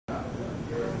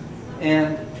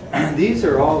And these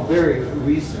are all very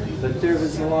recent, but there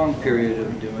was a long period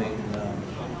of doing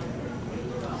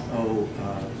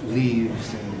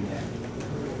leaves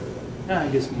and I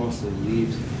guess mostly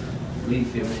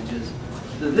leaf images.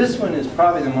 This one is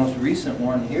probably the most recent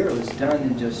one here. It was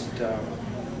done just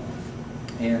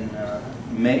in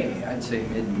May, I'd say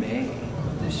mid-May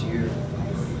this year.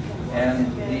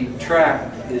 And the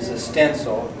track is a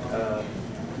stencil.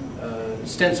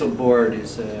 Stencil board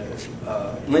is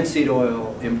a linseed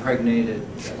oil impregnated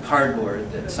cardboard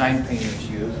that sign painters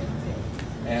use.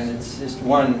 And it's just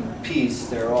one piece.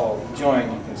 They're all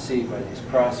joined, you can see, by these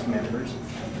cross members.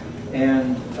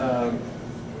 And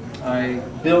I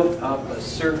built up a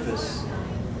surface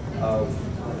of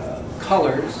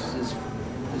colors. This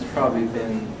has probably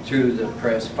been through the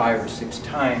press 5 or 6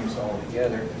 times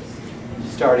altogether,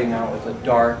 starting out with a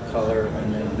dark color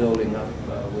and then building up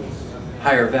with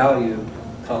higher value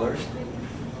colors.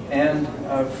 And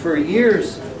for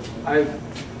years I've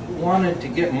wanted to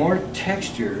get more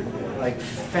texture, like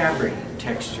fabric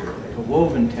texture, like a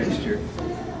woven texture,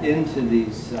 into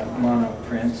these mono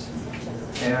prints.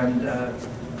 And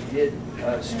it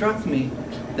struck me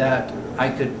that I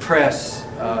could press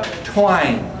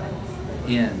twine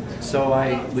in. So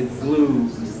I would glue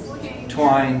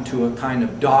twine to a kind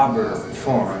of dauber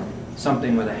form,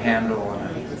 something with a handle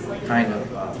and a kind of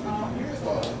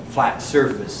flat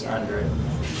surface under it,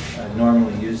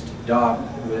 normally used to daub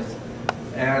with.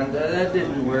 And that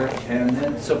didn't work. And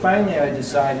then, so finally I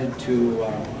decided to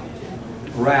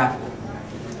wrap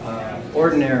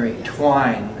ordinary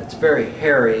twine that's very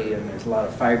hairy, and there's a lot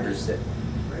of fibers that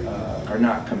are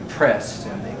not compressed,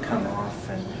 and they come off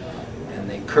and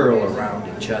they curl around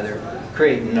each other,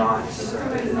 create knots,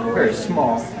 very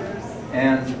small.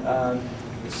 And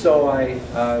so I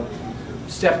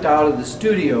stepped out of the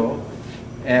studio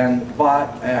and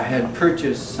I had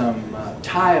purchased some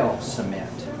tile cement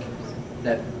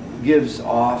that gives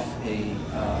off a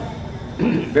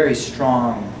very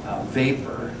strong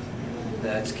vapor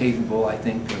that's capable, I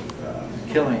think, of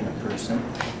killing a person.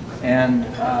 And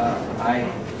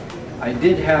I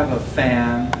did have a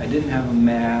fan, I didn't have a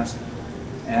mask,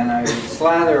 and I would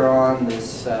slather on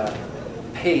this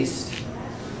paste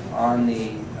on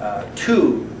the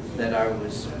tube that I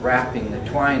was wrapping the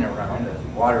twine around,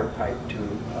 a water pipe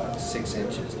tube, 6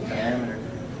 inches in diameter.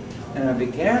 And I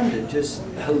began to just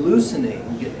hallucinate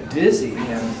and get dizzy,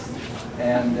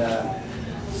 and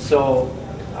so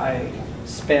I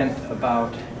spent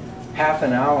about half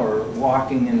an hour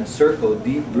walking in a circle,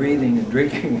 deep breathing and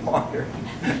drinking water.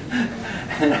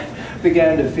 And I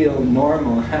began to feel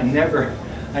normal. I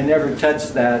never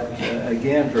touched that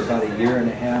again for about 1.5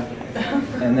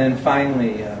 years. And then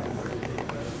finally,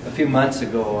 a few months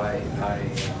ago, I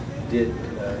did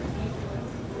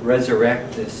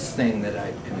resurrect this thing that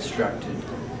I'd constructed,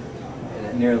 and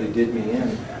it nearly did me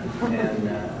in.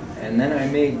 And then I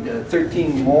made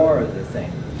 13 more of the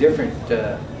thing, different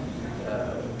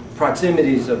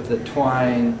proximities of the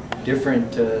twine,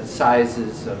 different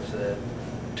sizes of the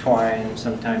twine,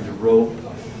 sometimes a rope,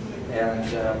 and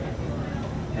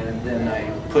then I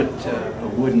put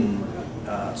a wooden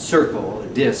circle, a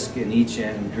disc in each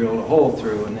end, drilled a hole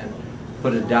through, and then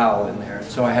put a dowel in there.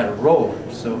 So I had a roller.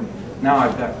 So now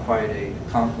I've got quite a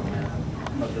complement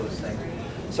of those things.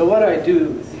 So what I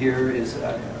do here is,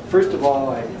 first of all,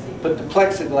 I put the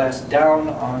plexiglass down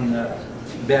on the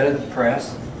bed of the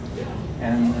press,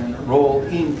 and then roll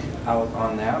ink out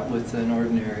on that with an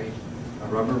ordinary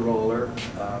rubber roller.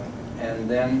 And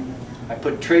then I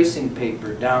put tracing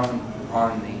paper down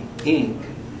on the ink,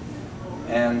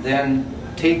 and then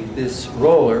take this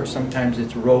roller, sometimes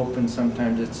it's rope and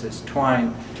sometimes it's this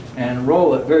twine, and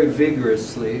roll it very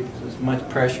vigorously, as much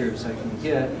pressure as I can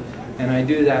get. And I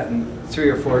do that in 3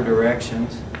 or 4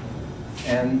 directions.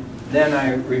 And then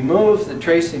I remove the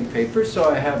tracing paper, so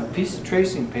I have a piece of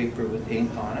tracing paper with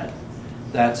ink on it.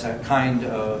 That's a kind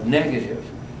of negative.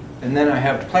 And then I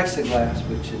have plexiglass,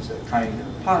 which is a kind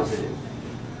of positive.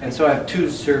 And so I have 2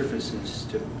 surfaces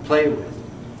to play with.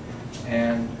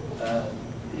 And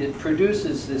it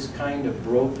produces this kind of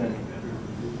broken,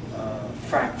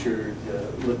 fractured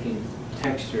looking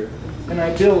texture. And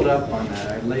I build up on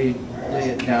that. I lay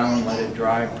it down, let it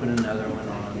dry, put another one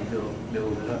on, and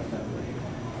build it up that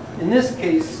way. In this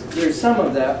case, there's some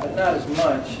of that, but not as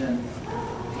much. And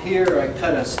here I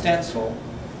cut a stencil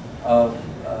of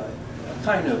a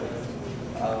kind of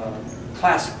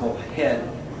classical head,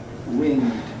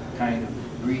 winged kind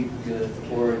of Greek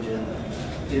origin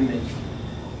image.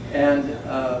 And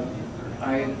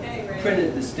I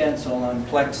printed the stencil on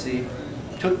plexi,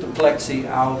 took the plexi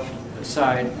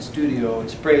outside the studio and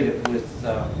sprayed it with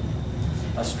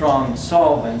a strong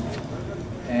solvent,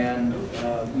 and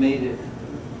made it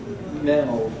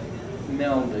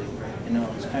melded, you know,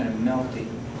 it's kind of melty,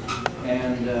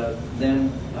 and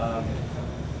then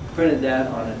printed that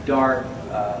on a dark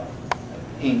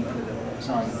ink that was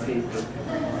on the paper,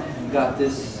 and got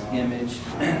this image,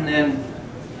 and then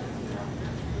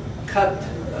cut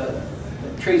a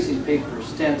tracing paper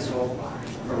stencil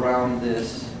around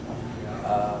this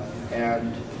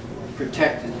and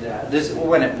protected that. This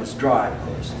when it was dry, of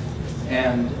course,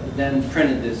 and then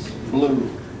printed this blue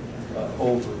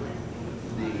over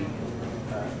the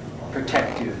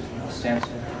protective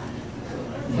stencil.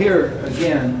 Here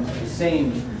again, the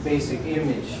same basic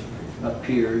image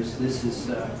appears. This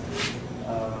is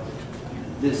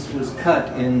this was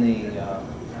cut in the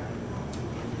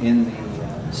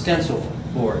stencil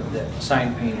board that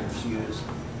sign painters use,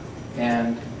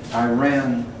 and I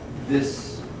ran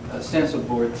this stencil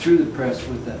board through the press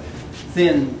with a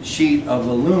thin sheet of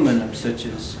aluminum, such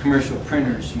as commercial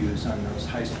printers use on those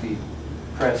high-speed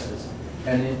presses,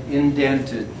 and it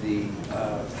indented the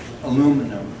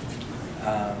aluminum.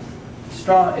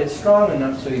 It's strong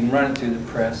enough so you can run it through the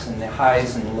press, and the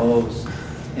highs and lows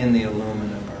in the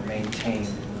aluminum are maintained,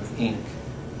 and the ink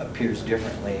appears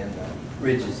differently in the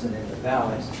ridges and in the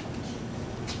valleys.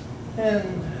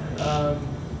 And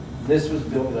this was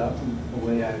built up in the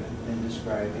way I've been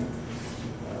describing,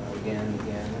 again and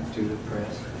again through the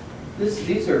press.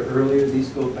 These are earlier. These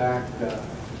go back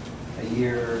a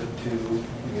year or two,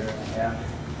 a year and a half.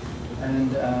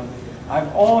 And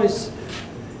I've always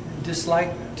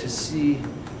disliked to see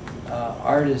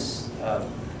artists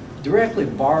directly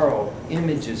borrow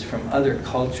images from other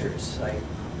cultures. Like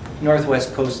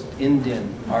Northwest Coast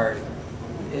Indian art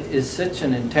is such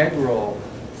an integral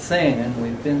thing, and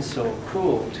we've been so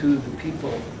cruel to the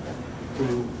people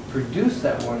who produce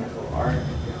that wonderful art.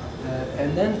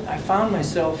 And then I found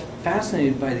myself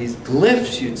fascinated by these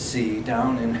glyphs you'd see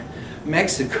down in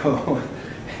Mexico,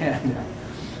 and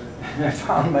I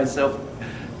found myself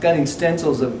cutting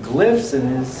stencils of glyphs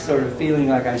and is sort of feeling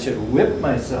like I should whip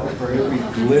myself for every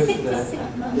glyph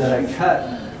that I cut.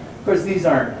 Of course, these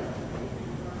aren't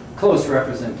close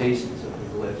representations of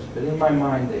the glyphs, but in my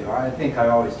mind they are. I think I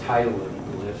always title them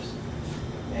glyphs,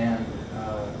 and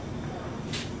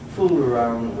fooled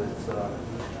around with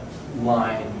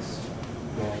lines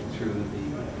going through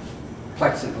the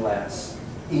plexiglass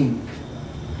ink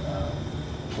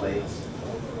plates,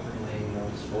 laying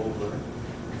those over.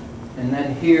 And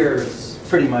then here it's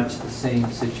pretty much the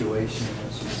same situation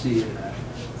as you see in that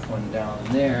one down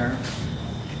there.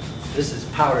 This is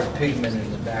powdered pigment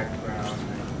in the background.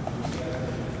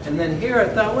 And then here I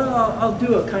thought, well, I'll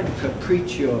do a kind of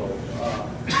capriccio,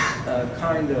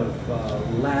 kind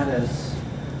of lattice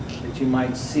that you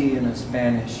might see in a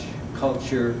Spanish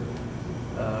culture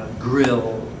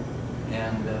grill.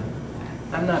 And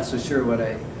I'm not so sure what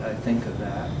I think of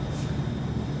that.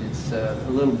 It's a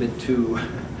little bit too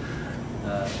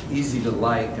easy to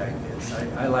like, I guess.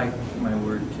 I like my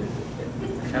word to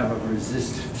have a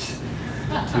resistance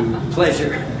to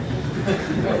pleasure.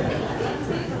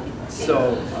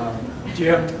 So,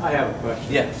 Jim, I have a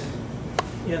question. yes.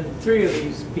 In three of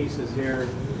these pieces here,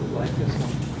 like this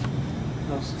one,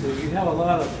 those two, you have a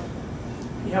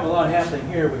lot happening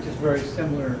here, which is very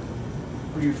similar,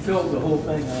 where you filled the whole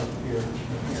thing up here.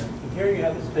 And here you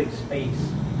have this big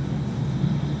space,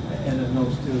 and then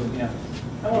those two, yeah.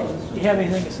 Do you have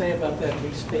anything to say about that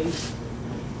big space?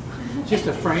 Just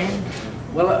a frame?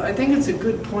 Well, I think it's a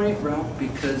good point, Ralph,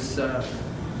 because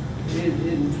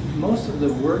in most of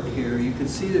the work here, you can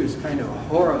see there's kind of a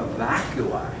hora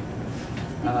vacui.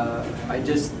 I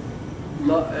just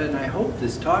love, and I hope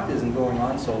this talk isn't going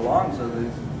on so long so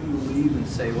that you will even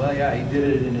say, well, yeah, he did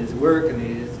it in his work, and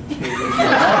he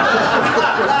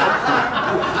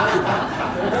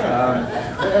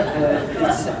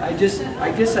just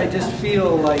I guess I just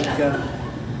feel like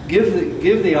give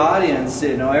the audience,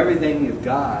 you know, everything you've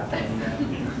got,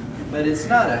 and, but it's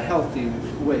not a healthy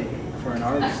way for an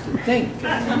artist to think.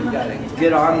 I mean, you've got to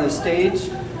get on the stage,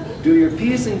 do your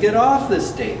piece, and get off the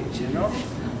stage, you know,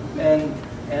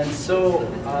 and so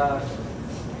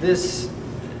this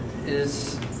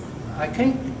is, I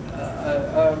think,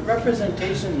 a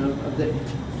representation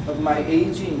of my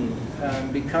aging,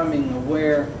 becoming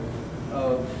aware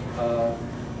of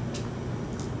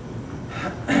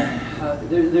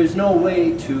there's no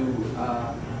way to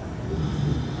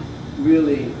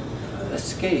really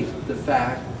escape the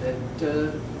fact that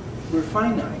we're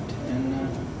finite, and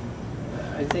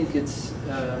I think it's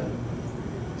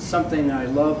something I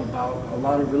love about a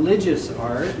lot of religious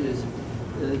art is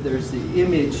there's the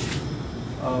image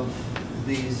of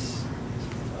these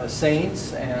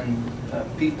saints and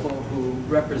people who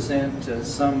represent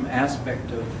some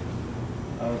aspect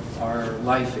of our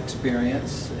life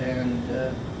experience, and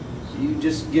you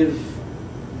just give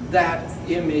that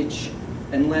image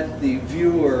and let the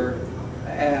viewer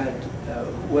add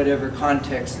whatever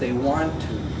context they want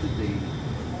to the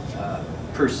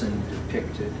person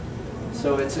depicted.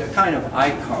 So it's a kind of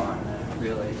icon,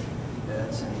 really,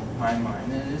 that's in my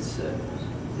mind, and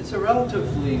it's a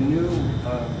relatively new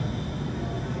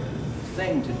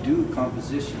thing to do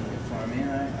compositionally for me.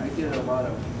 I get a lot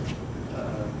of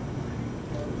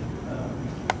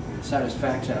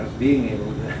satisfaction out of being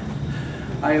able to.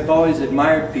 I have always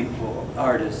admired people,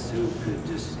 artists, who could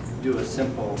just do a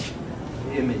simple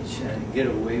image and get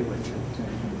away with it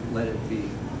and let it be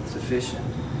sufficient.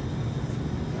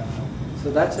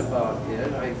 So that's about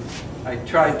it. I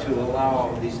tried to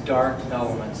allow these dark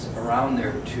elements around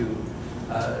there to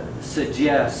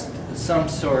suggest some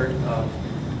sort of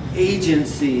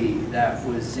agency that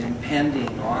was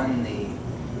impending on the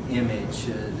image.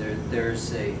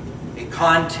 There's a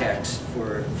context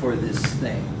for this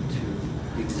thing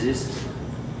to exist,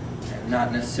 and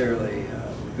not necessarily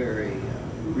a very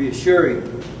reassuring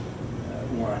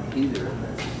one either. And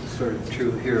that's sort of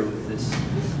true here with this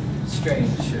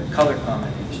strange color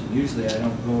combination. Usually I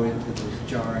don't go into those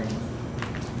jarring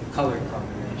color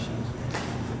combinations.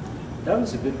 That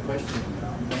was a good question,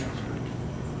 Tom. Thanks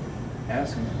for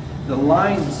asking it. The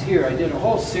lines here, I did a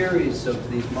whole series of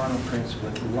these monoprints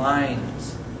with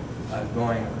lines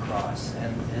going across,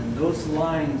 and those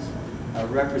lines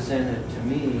represented to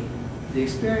me the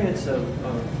experience of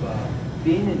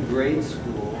being in grade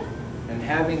school and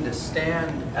having to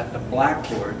stand at the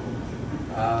blackboard.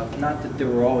 Not that there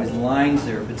were always lines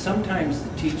there, but sometimes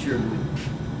the teacher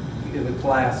would give a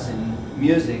class in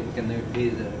music, and there'd be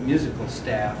the musical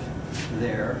staff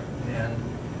there, and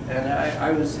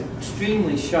I was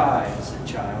extremely shy as a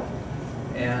child,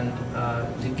 and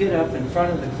to get up in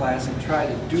front of the class and try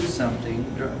to do something.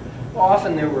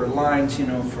 Often there were lines, you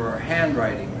know, for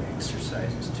handwriting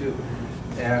exercises too,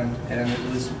 and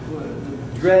it was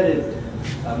the dreaded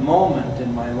moment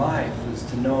in my life was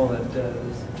to know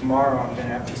that tomorrow I'm going to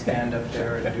have to stand up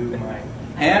there and do my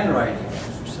handwriting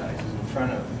exercises in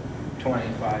front of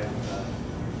 25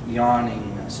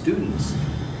 yawning students.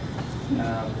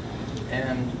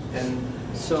 And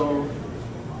so,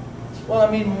 well,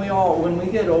 I mean, when we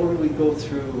get older, we go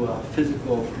through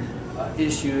physical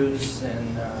issues,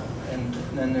 and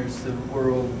then there's the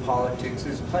world, politics.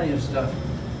 There's plenty of stuff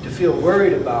to feel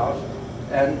worried about,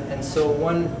 and so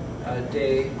one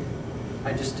day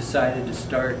I just decided to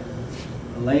start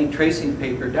laying tracing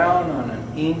paper down on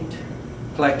an inked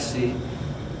plexi,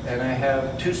 and I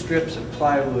have 2 strips of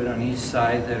plywood on each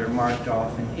side that are marked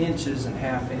off in inches and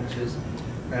half inches.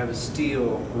 I have a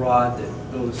steel rod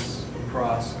that goes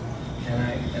across, and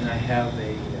I have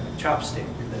a chopstick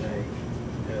that I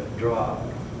draw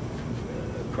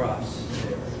across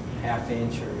there,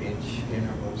 half-inch or inch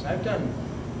intervals. I've done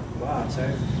lots. I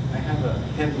have a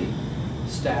heavy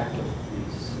stack of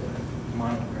these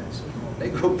monoprints at home. They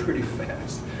go pretty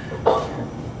fast.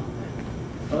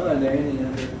 Well, are there any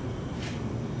other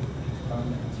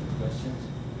comments or questions?